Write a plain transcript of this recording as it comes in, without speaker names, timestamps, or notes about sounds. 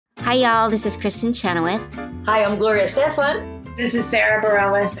Hi, y'all. This is Kristen Chenoweth. Hi, I'm Gloria Stefan. This is Sarah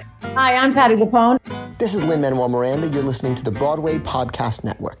Bareilles. Hi, I'm Patti LuPone. This is Lin-Manuel Miranda. You're listening to the Broadway Podcast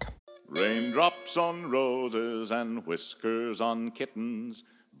Network. Raindrops on roses and whiskers on kittens,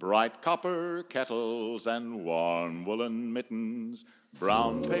 bright copper kettles and warm woolen mittens,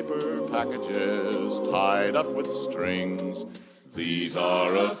 brown paper packages tied up with strings. These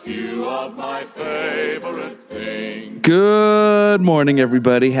are a few of my favorite things. Good morning,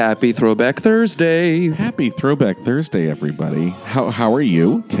 everybody. Happy Throwback Thursday. Happy Throwback Thursday, everybody. How are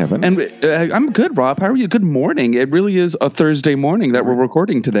you, Kevin? And I'm good, Rob. How are you? Good morning. It really is a Thursday morning that we're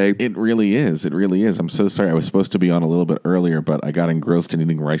recording today. It really is. It really is. I'm so sorry. I was supposed to be on a little bit earlier, but I got engrossed in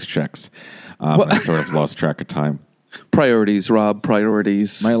eating rice checks. I sort of lost track of time. Priorities, Rob.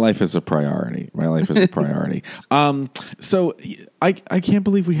 Priorities. My life is a priority. So I can't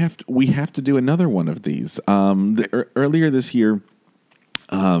believe we have to do another one of these. Earlier this year,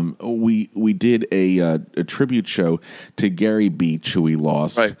 we did a tribute show to Gary Beach, who we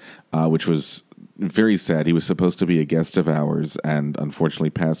lost, right. Which was very sad. He was supposed to be a guest of ours and unfortunately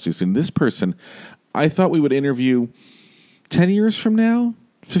passed too soon. This person, I thought we would interview 10 years from now,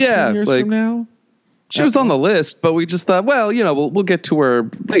 15 years from now. She was on the list, but we just thought, well, we'll get to her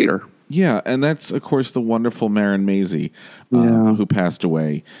later. Yeah, and that's, of course, the wonderful Marin Mazzie, who passed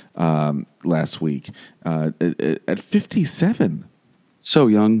away last week at 57. So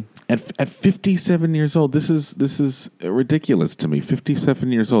young. At 57 years old, this is ridiculous to me.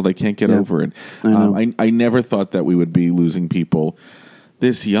 57 years old, I can't get over it. I never thought that we would be losing people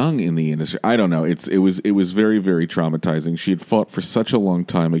this young in the industry. I don't know. It was very, very traumatizing. She had fought for such a long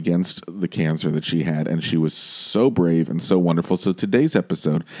time against the cancer that she had, and she was so brave and so wonderful. So today's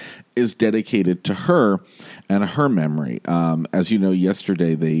episode is dedicated to her and her memory. As you know,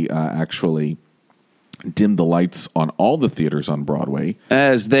 yesterday they actually dimmed the lights on all the theaters on Broadway.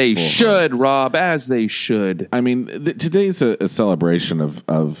 As they should, Rob, as they should. I mean, today's a celebration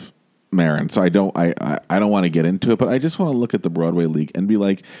of Marin, so I don't want to get into it, but I just want to look at the Broadway League and be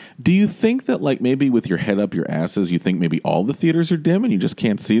like, do you think that, like, maybe with your head up your asses, you think maybe all the theaters are dim and you just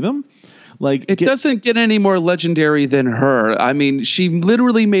can't see them? Like, it doesn't get any more legendary than her. I mean, she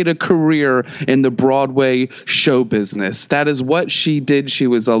literally made a career in the Broadway show business. That is what she did. She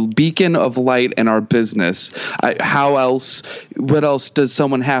was a beacon of light in our business. What else does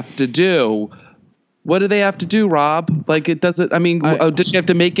someone have to do? What do they have to do, Rob? Like, it doesn't. I mean, did she have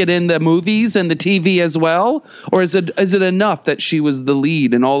to make it in the movies and the TV as well, or is it enough that she was the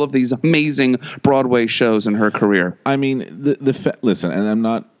lead in all of these amazing Broadway shows in her career? I mean, listen, and I'm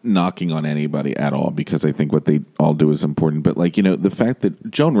not knocking on anybody at all because I think what they all do is important. But the fact that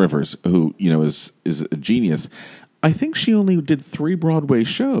Joan Rivers, who is a genius. I think she only did 3 Broadway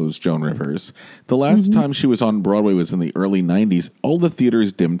shows, Joan Rivers. The last time she was on Broadway was in the early 90s. All the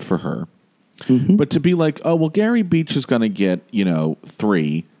theaters dimmed for her. Mm-hmm. But to be like, oh, well, Gary Beach is going to get,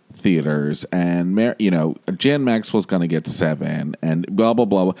 3 theaters and, Jan Maxwell's going to get 7 and blah, blah,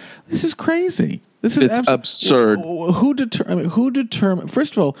 blah, blah. This is crazy. This is absurd. Who determines?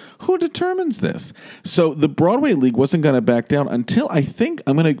 First of all, who determines this? So the Broadway League wasn't going to back down until I think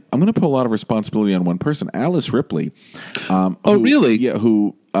I'm going to put a lot of responsibility on one person, Alice Ripley. Really? Yeah,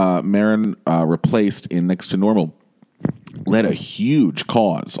 who Marin replaced in Next to Normal. Led a huge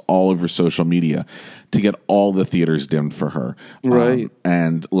cause all over social media to get all the theaters dimmed for her. Right.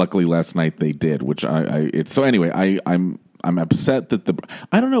 And luckily last night they did, which so anyway, I'm upset that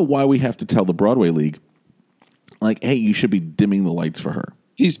I don't know why we have to tell the Broadway League, like, hey, you should be dimming the lights for her.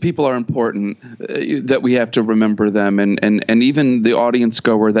 These people are important, that we have to remember them, and even the audience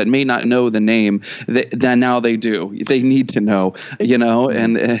goer that may not know the name, that now they do. They need to know,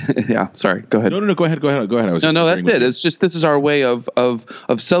 And yeah, sorry. Go ahead. No. Go ahead. I was that's it. It's just this is our way of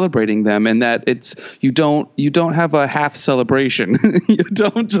celebrating them, and that it's you don't have a half celebration. You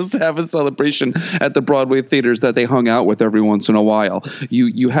don't just have a celebration at the Broadway theaters that they hung out with every once in a while.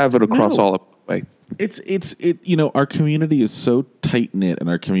 You have it across all of the way. Our community is so tight knit and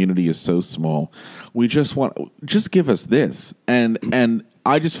our community is so small. We just give us this. And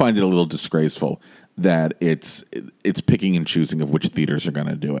I just find it a little disgraceful that it's picking and choosing of which theaters are going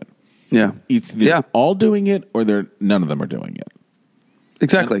to do it. Yeah. They're all doing it or none of them are doing it.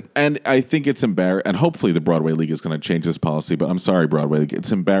 Exactly. And I think it's embarrassing, and hopefully the Broadway League is going to change this policy, but I'm sorry, Broadway League.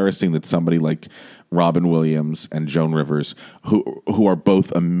 It's embarrassing that somebody like Robin Williams and Joan Rivers, who are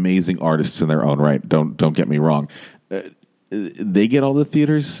both amazing artists in their own right, don't get me wrong, they get all the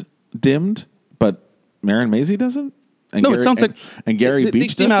theaters dimmed, but Marin Mazzie doesn't? And No, Gary, it sounds like and Gary they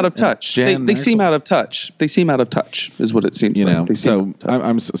Beach seem out of touch. They seem out of touch. They seem out of touch, is what it seems you like. know.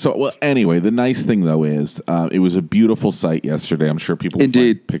 So well. Anyway, the nice thing though is it was a beautiful sight yesterday. I'm sure people will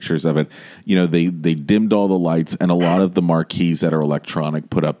find pictures of it. You know, they dimmed all the lights, and a lot of the marquees that are electronic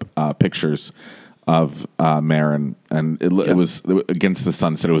put up pictures of Maren, and it was against the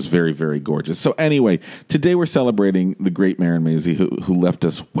sunset. It was very, very gorgeous. So anyway, today we're celebrating the great Maren Mazzie, who left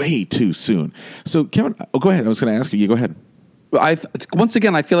us way too soon. So Kevin, go ahead. I was going to ask you. You go ahead. Once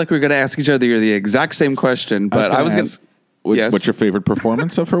again, I feel like we're going to ask each other the exact same question, but I was going to ask what your favorite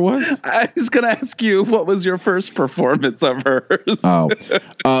performance of her was. I was going to ask you, what was your first performance of hers?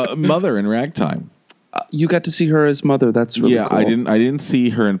 Mother in Ragtime. You got to see her as Mother. That's really cool. I didn't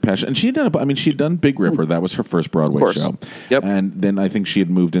see her in Passion, and she'd done Big Ripper. That was her first Broadway show. Yep. And then I think she had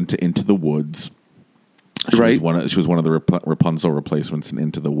moved into the Woods. She was one of the Rapunzel replacements in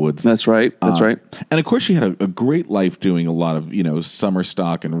Into the Woods. That's right. Right. And of course, she had a great life doing a lot of summer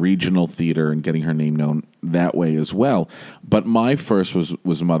stock and regional theater and getting her name known that way as well. But my first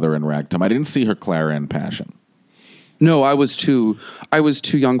was Mother in Ragtime. I didn't see her Clara in Passion. No, I was too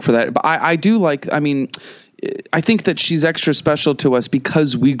young for that. But I do like. I mean, I think that she's extra special to us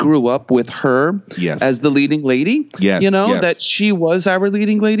because we grew up with her as the leading lady. Yes, that she was our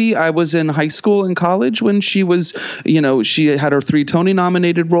leading lady. I was in high school and college when she was, she had her 3 Tony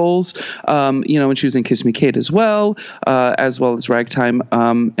nominated roles, and she was in Kiss Me Kate as well as Ragtime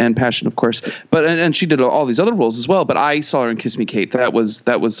and Passion, of course. But and she did all these other roles as well. But I saw her in Kiss Me Kate. That was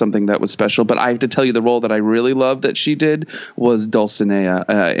something that was special. But I have to tell you, the role that I really loved that she did was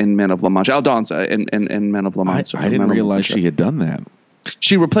Dulcinea in Men of La Mancha, Aldonza in Men of La Mancha. I didn't realize she had done that.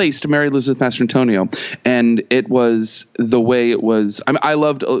 She replaced Mary Elizabeth Mastrantonio, and it was the way it was. I mean, I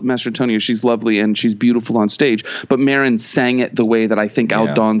loved Mastrantonio. She's lovely and she's beautiful on stage, but Maren sang it the way that I think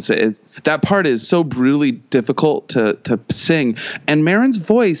Aldonza is. That part is so brutally difficult to sing, and Maren's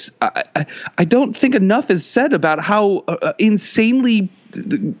voice, I don't think enough is said about how insanely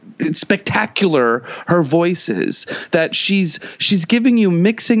spectacular her voice is, that she's giving you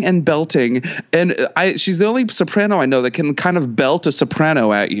mixing and belting, and she's the only soprano I know that can kind of belt a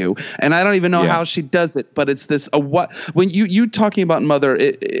soprano at you, and I don't even know how she does it, but it's this when you talking about Mother,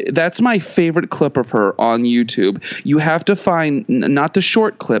 that's my favorite clip of her on YouTube. You have to find not the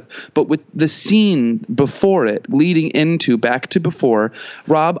short clip, but with the scene before it leading into back to before.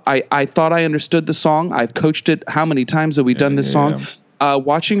 Rob, I thought I understood the song. I've coached it. How many times have we done this song?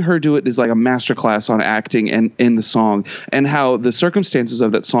 Watching her do it is like a masterclass on acting and in the song, and how the circumstances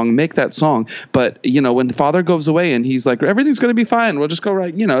of that song make that song. But when Father goes away and he's like, everything's going to be fine, we'll just go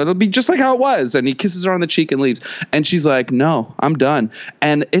right, it'll be just like how it was, and he kisses her on the cheek and leaves, and she's like, no, I'm done.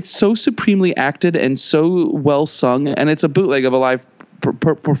 And it's so supremely acted and so well sung, and it's a bootleg of a live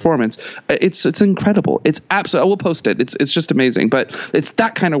performance. It's incredible. It's absolutely. I will post it. It's just amazing. But it's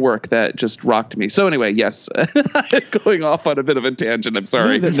that kind of work that just rocked me. So anyway, yes, going off on a bit of a tangent. I'm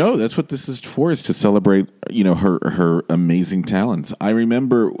sorry. No, that's what this is for. Is to celebrate her amazing talents. I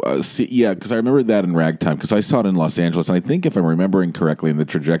remember because I remember that in Ragtime, because I saw it in Los Angeles, and I think if I'm remembering correctly in the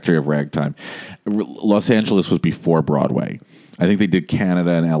trajectory of Ragtime, Los Angeles was before Broadway. I think they did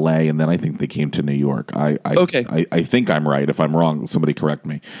Canada and LA, and then I think they came to New York. I think I'm right. If I'm wrong, somebody correct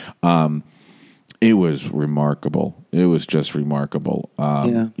me. It was remarkable. It was just remarkable.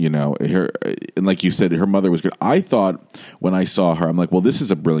 And like you said, her mother was good. I thought when I saw her, I'm like, well, this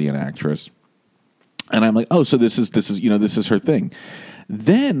is a brilliant actress, and I'm like, oh, so this is her thing.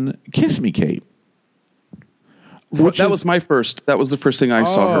 Then Kiss Me Kate. That was the first thing I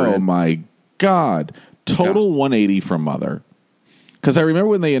saw her in. Oh my God! Total 180 from Mother. Because I remember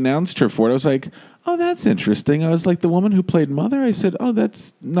when they announced her for it, I was like, oh, that's interesting. I was like, the woman who played Mother? I said, oh,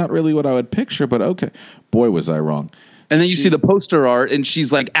 that's not really what I would picture, but okay. Boy, was I wrong. And then you see the poster art, and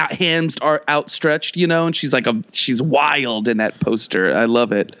she's like hands are outstretched, and she's wild in that poster. I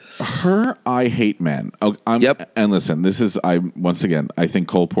love it. Her I Hate Men. And listen, I think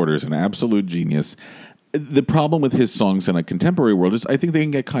Cole Porter is an absolute genius. The problem with his songs in a contemporary world is I think they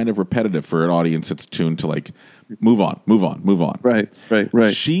can get kind of repetitive for an audience that's tuned to like move on. Right.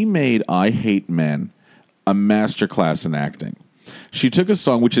 She made I Hate Men a masterclass in acting. She took a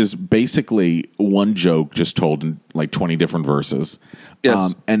song which is basically one joke just told in like 20 different verses,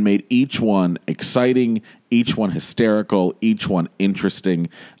 and made each one exciting, each one hysterical, each one interesting.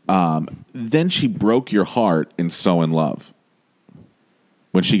 Then she broke your heart in So in Love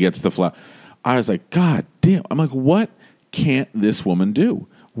when she gets the flower. I was like, God damn. I'm like, what can't this woman do?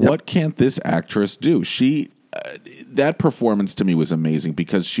 What can't this actress do? She that performance to me was amazing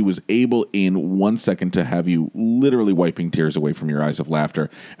because she was able in 1 second to have you literally wiping tears away from your eyes of laughter,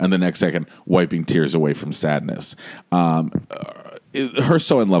 and the next second wiping tears away from sadness. Her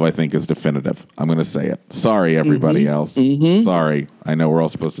So in Love, I think, is definitive. I'm going to say it. Sorry, everybody else. Sorry. I know we're all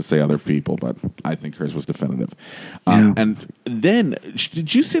supposed to say other people, but I think hers was definitive. And then,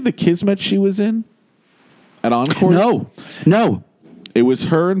 did you see the Kismet she was in at Encore? No. It was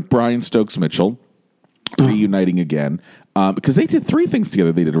her and Brian Stokes Mitchell reuniting again. Because they did 3 things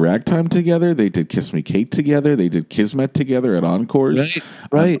together. They did Ragtime together. They did Kiss Me Kate together. They did Kismet together at Encores.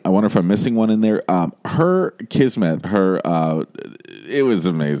 Right. I wonder if I'm missing one in there. Her Kismet, it was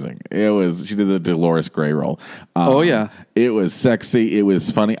amazing. She did the Dolores Gray role. It was sexy. It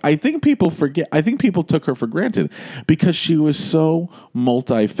was funny. I think people forget. I think people took her for granted because she was so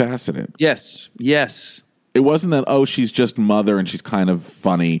multifaceted. Yes. It wasn't that, she's just Mother and she's kind of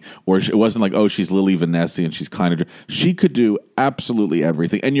funny, or it wasn't like, she's Lily Vanessa and she's kind of... She could do absolutely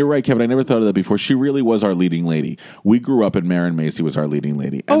everything. And you're right, Kevin, I never thought of that before. She really was our leading lady. We grew up and Marin Macy was our leading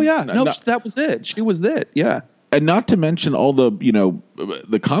lady. And that was it. She was it, yeah. And not to mention all the,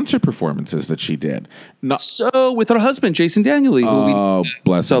 the concert performances that she did. So with her husband, Jason Daniely,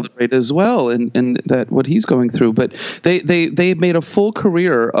 who we celebrate as well, and that what he's going through. But they made a full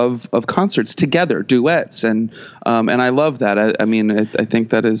career of concerts together, duets, and I love that. I think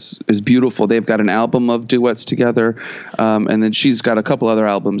that is beautiful. They've got an album of duets together, and then she's got a couple other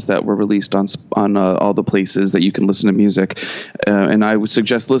albums that were released on all the places that you can listen to music, and I would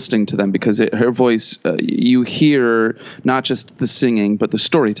suggest listening to them because her voice, you hear not just the singing but the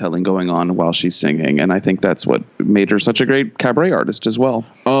storytelling going on while she's singing, and I think that's what made her such a great cabaret artist as well.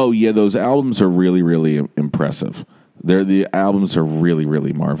 Oh yeah, those albums are really, really impressive. The albums are really,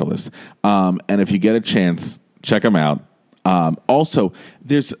 really marvelous. And if you get a chance, check them out. Also,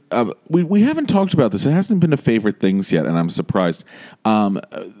 there's we haven't talked about this. It hasn't been a favorite things yet, and I'm surprised.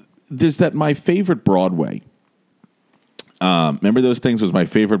 There's that My Favorite Broadway. Remember those things? Was My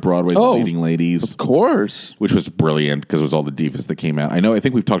Favorite Broadway, The Leading Ladies, of course, which was brilliant because it was all the divas that came out. I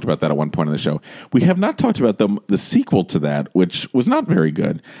think we've talked about that at one point in the show. We have not talked about the sequel to that, which was not very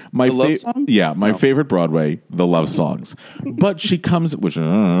good. My Favorite Broadway, The Love Songs. But she comes,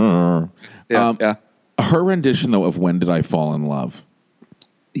 her rendition though of When Did I Fall in Love?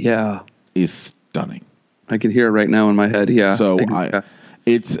 Yeah, is stunning. I can hear it right now in my head. Yeah,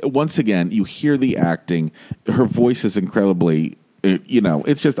 it's once again, you hear the acting. Her voice is incredibly,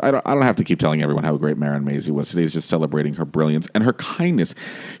 it's just, I don't have to keep telling everyone how great Marin Macy was. Today's just celebrating her brilliance and her kindness.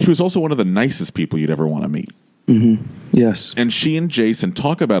 She was also one of the nicest people you'd ever want to meet. Mm-hmm. Yes. And she and Jason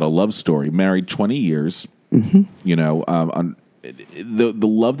talk about a love story, married 20 years, on the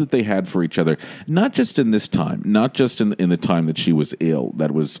love that they had for each other, not just in this time, not just in the time that she was ill,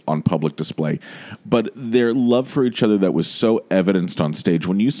 that was on public display, but their love for each other that was so evidenced on stage.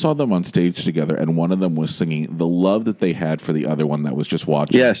 When you saw them on stage together and one of them was singing, the love that they had for the other one that was just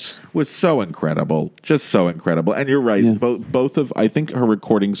watching was so incredible, just so incredible. And you're right, both of, I think her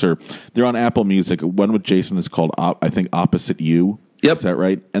recordings they're on Apple Music. One with Jason is called, I think, Opposite You. Yep. Is that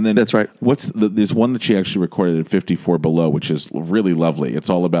right? And then that's right. There's one that she actually recorded at 54 Below, which is really lovely. It's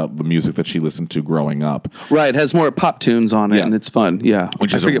all about the music that she listened to growing up. Right. It has more pop tunes on it, and it's fun. Yeah.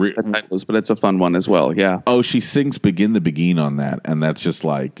 Which is what the title is, but it's a fun one as well. Yeah. Oh, she sings Begin the Begin on that, and that's just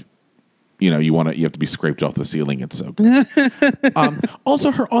like, you have to be scraped off the ceiling. It's so good.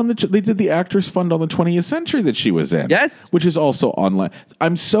 Also, they did the Actors Fund on the 20th Century that she was in. Yes. Which is also online.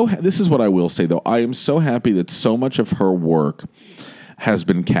 This is what I will say though. I am so happy that so much of her work has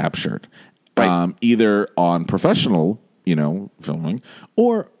been captured, either on professional, filming,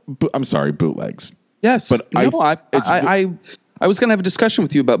 or bootlegs. Yes, but I was going to have a discussion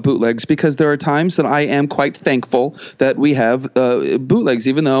with you about bootlegs because there are times that I am quite thankful that we have bootlegs,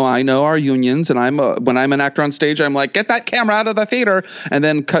 even though I know our unions and when I'm an actor on stage, I'm like, get that camera out of the theater, and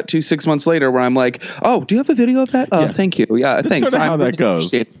then cut to 6 months later where I'm like, oh, do you have a video of that? Oh, thank you. Yeah, that's thanks. Sort of how that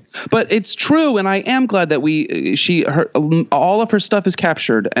goes. But it's true, and I am glad that all of her stuff is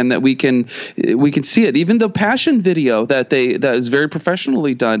captured and that we can see it. Even the Passion video that is very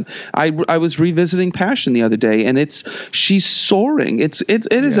professionally done. I was revisiting Passion the other day, and she's soaring. It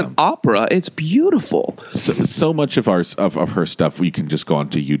is an opera. It's beautiful. So much of her stuff we can just go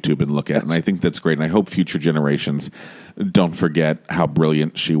onto YouTube and look at, and I think that's great. And I hope future generations don't forget how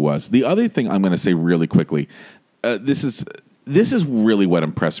brilliant she was. The other thing I'm going to say really quickly, this is really what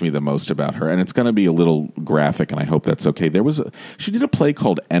impressed me the most about her, and it's going to be a little graphic, and I hope that's okay. She did a play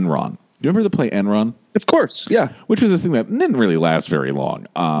called Enron. Do you remember the play Enron? Of course, yeah. Which was this thing that didn't really last very long.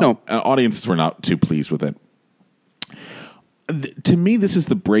 No. Audiences were not too pleased with it. to me, this is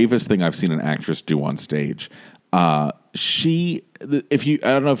the bravest thing I've seen an actress do on stage. I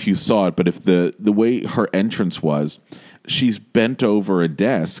don't know if you saw it, but if the way her entrance was, she's bent over a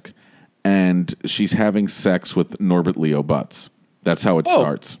desk and she's having sex with Norbert Leo Butz. That's how it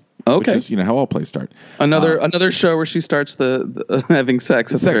starts. Okay, which is, how all plays start. Another show where she starts the having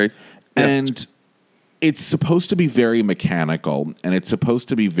sex. That's very, and it's supposed to be very mechanical, and it's supposed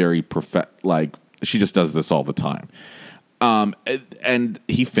to be very like she just does this all the time. And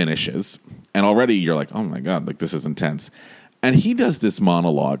he finishes, and already you're like, oh my God, like this is intense. And he does this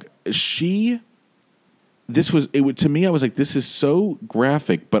monologue. To me, I was like, this is so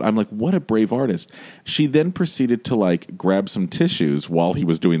graphic, but I'm like, what a brave artist. She then proceeded to like grab some tissues while he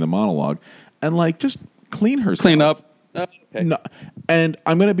was doing the monologue and like just clean herself. Clean up. Okay. No, and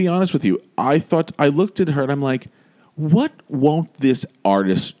I'm going to be honest with you. I looked at her and I'm like, what won't this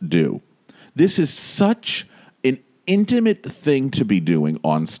artist do? This is such an intimate thing to be doing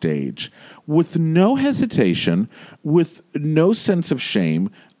on stage with no hesitation, with no sense of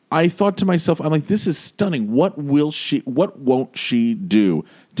shame. I thought to myself, I'm like, this is stunning. What won't she do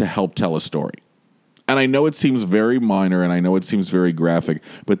to help tell a story? And I know it seems very minor and I know it seems very graphic,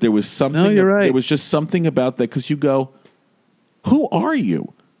 but there was something. No, you're right. There was just something about that because you go, who are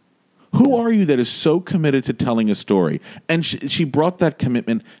you? Who are you that is so committed to telling a story? And she brought that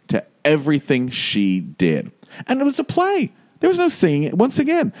commitment to everything she did. And it was a play. There was no singing. Once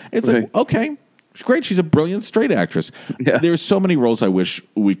again, it's like, okay, she's great. She's a brilliant straight actress. Yeah. There's so many roles I wish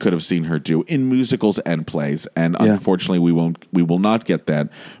we could have seen her do in musicals and plays. And unfortunately, we will not get that.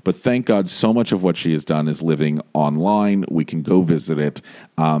 But thank God so much of what she has done is living online. We can go visit it.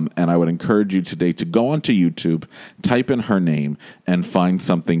 And I would encourage you today to go onto YouTube, type in her name, and find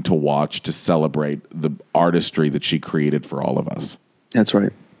something to watch to celebrate the artistry that she created for all of us. That's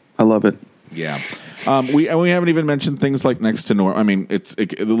right. I love it. Yeah. We haven't even mentioned things like Next to Normal. I mean,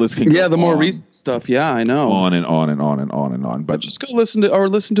 the list can go the more recent stuff. Yeah, I know. On and on and on and on and on. But just go listen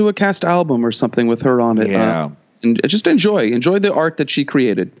to a cast album or something with her on it. Yeah. And just enjoy the art that she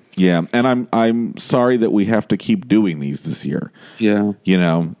created. Yeah, and I'm sorry that we have to keep doing these this year. Yeah,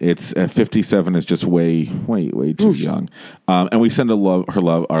 it's 57 is just way too young. And we send our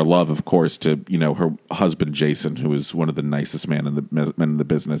love, of course, to her husband Jason, who is one of the nicest men in the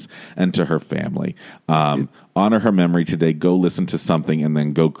business, and to her family. Honor her memory today. Go listen to something, and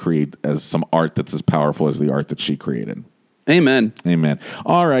then go create some art that's as powerful as the art that she created. Amen. Amen.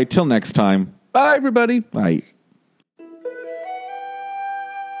 All right, till next time. Bye, everybody. Bye.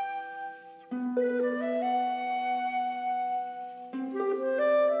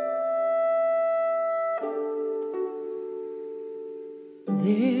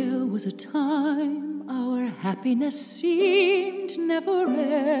 There was a time our happiness seemed never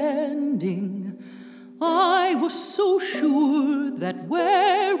ending. I was so sure that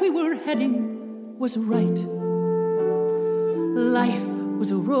where we were heading was right. Life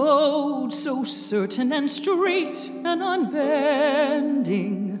was a road so certain and straight and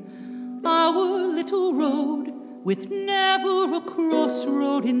unbending. Our little road with never a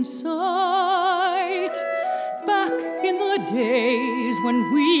crossroad in sight. Back in the days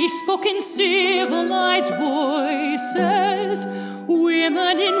when we spoke in civilized voices,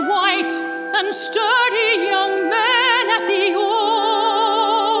 women in white and sturdy young men at the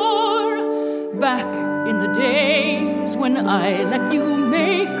oar. Back in the days when I let you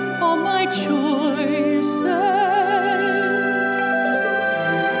make all my choices.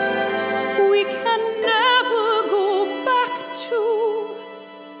 We can never go back to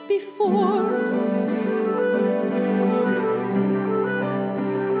before.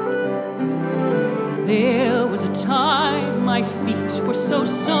 There was a time my feet were so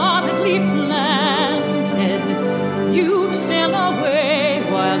solidly planted. You'd sail away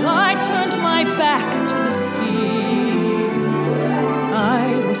while I turned my back to the sea.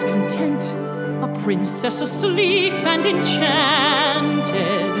 I was content, a princess asleep and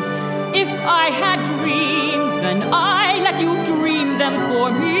enchanted. If I had dreams, then I let you dream them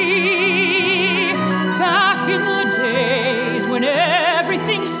for me. Back in the days when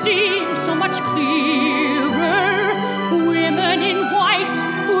everything seemed so much clearer, women in white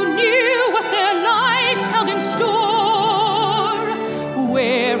who knew what their lives held in store.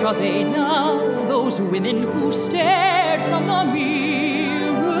 Where are they now, those women who stared from the mirror?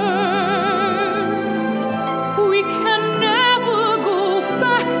 We can never go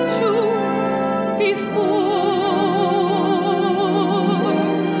back to before.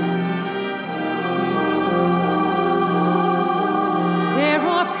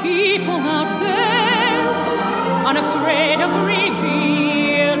 People out there unafraid of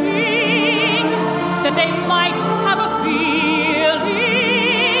revealing that they might have a feeling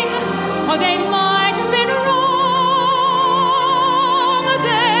or they might have been wrong.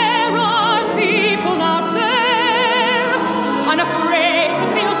 There are people out there unafraid to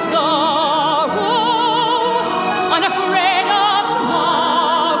feel sorrow, unafraid of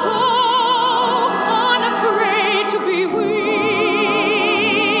tomorrow, unafraid to be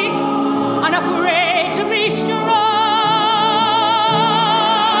weak, unafraid to be strong.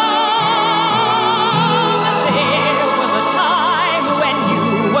 There was a time when you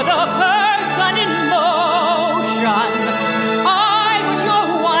were the person in motion. I was your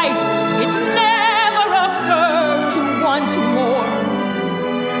wife. It never occurred to want more.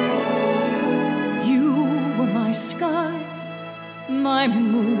 You were my sky, my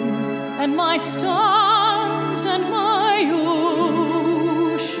moon, and my stars, and my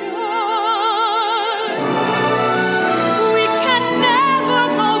ocean. We can never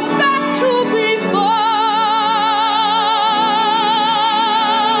go back to before.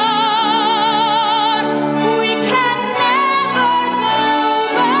 We can never go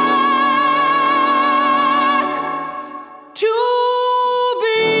back to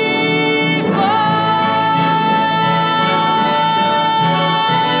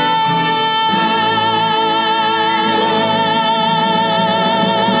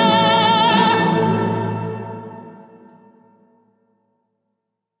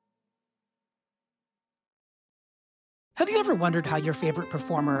Have you ever wondered how your favorite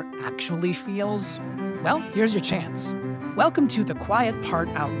performer actually feels? Well, here's your chance. Welcome to The Quiet Part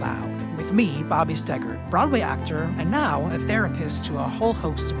Out Loud with me, Bobby Steggert, Broadway actor and now a therapist to a whole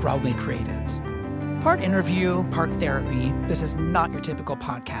host of Broadway creatives. Part interview, part therapy, this is not your typical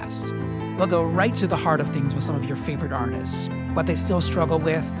podcast. We'll go right to the heart of things with some of your favorite artists, what they still struggle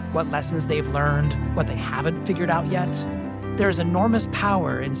with, what lessons they've learned, what they haven't figured out yet. There's enormous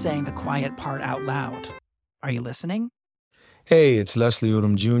power in saying the quiet part out loud. Are you listening? Hey, it's Leslie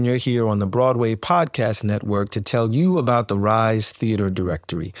Odom Jr. here on the Broadway Podcast Network to tell you about the Rise Theater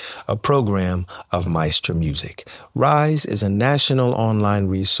Directory, a program of Maestro Music. Rise is a national online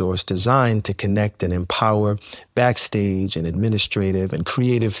resource designed to connect and empower backstage and administrative and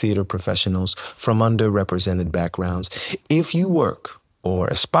creative theater professionals from underrepresented backgrounds. If you work or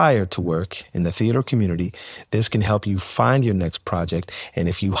aspire to work in the theater community, this can help you find your next project. And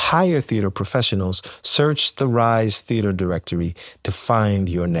if you hire theater professionals, search the Rise Theater Directory to find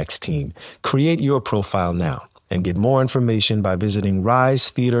your next team. Create your profile now and get more information by visiting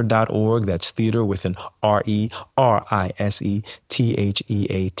risetheater.org. That's theater with an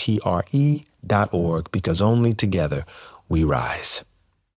RERISETHEATRE.org, because only together we rise.